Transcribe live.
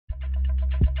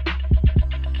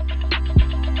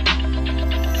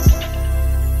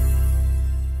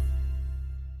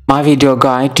My video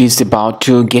guide is about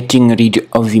getting rid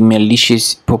of the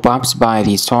malicious pop-ups by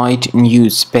the site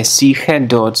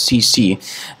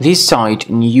News-pecihe.cc. This site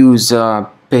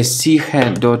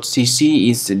News-pecihe.cc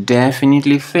is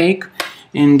definitely fake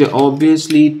and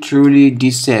obviously truly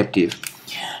deceptive.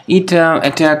 It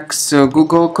attacks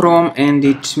Google Chrome, and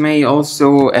it may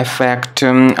also affect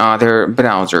other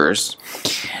browsers.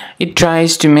 It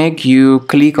tries to make you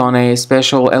click on a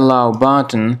special allow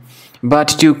button, but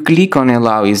to click on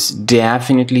allow is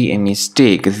definitely a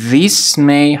mistake. This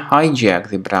may hijack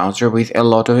the browser with a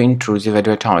lot of intrusive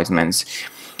advertisements.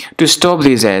 To stop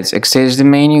these ads, access the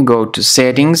menu, go to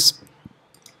Settings,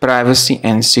 Privacy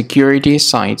and Security,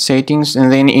 Site Settings,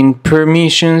 and then in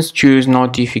Permissions choose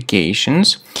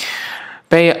Notifications.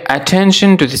 Pay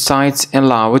attention to the sites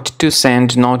allowed to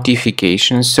send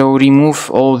notifications, so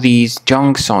remove all these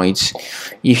junk sites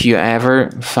if you ever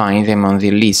find them on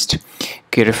the list.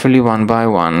 Carefully, one by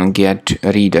one, get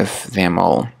rid of them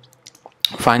all.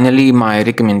 Finally, my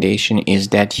recommendation is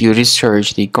that you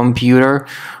research the computer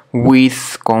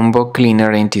with Combo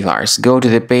Cleaner antivirus. Go to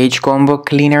the page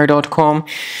combocleaner.com,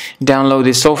 download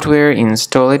the software,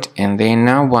 install it, and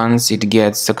then once it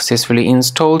gets successfully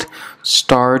installed,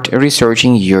 start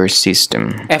researching your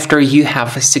system. After you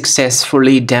have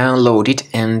successfully downloaded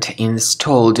and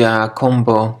installed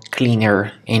Combo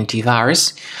Cleaner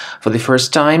antivirus, for the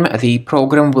first time, the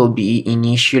program will be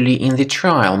initially in the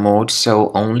trial mode,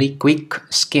 so only quick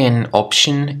scan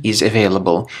option is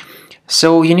available.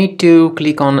 So you need to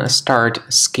click on Start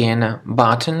Scan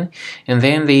button, and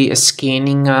then the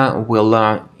scanning will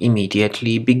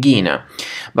immediately begin.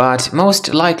 But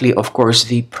most likely, of course,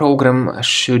 the program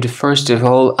should first of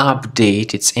all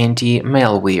update its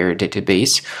anti-malware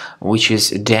database, which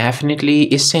is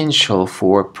definitely essential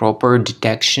for proper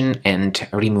detection and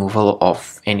removal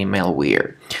of any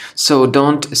malware. So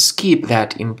don't skip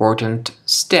that important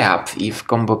step if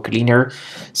Combo Cleaner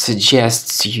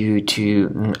suggests you to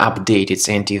update its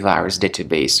antivirus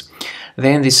database.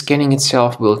 Then the scanning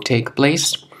itself will take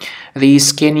place. The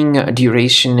scanning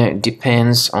duration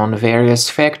depends on various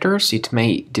factors. It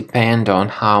may depend on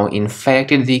how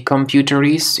infected the computer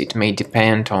is. It may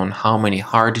depend on how many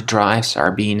hard drives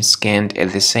are being scanned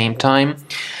at the same time.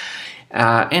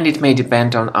 And it may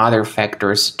depend on other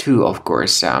factors too, of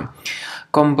course.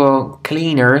 Combo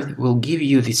Cleaner will give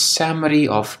you the summary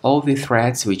of all the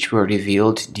threats which were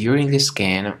revealed during the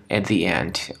scan at the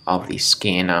end of the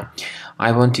scan.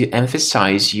 I want to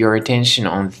emphasize your attention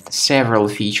on several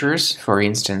features, for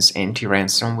instance,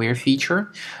 anti-ransomware feature,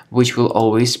 which will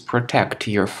always protect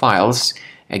your files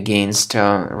against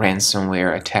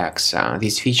ransomware attacks.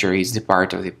 This feature is the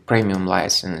part of the premium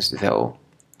license, though.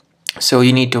 So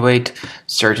you need to wait a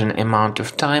certain amount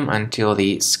of time until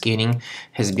the scanning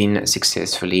has been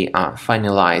successfully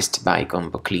finalized by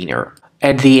Combo Cleaner.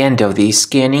 At the end of the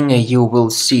scanning, you will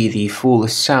see the full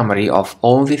summary of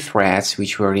all the threats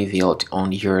which were revealed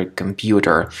on your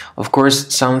computer. Of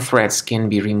course, some threats can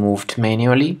be removed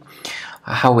manually.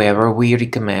 However, we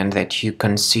recommend that you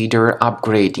consider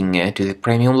upgrading to the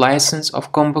premium license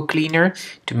of Combo Cleaner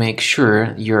to make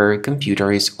sure your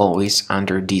computer is always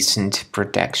under decent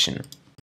protection.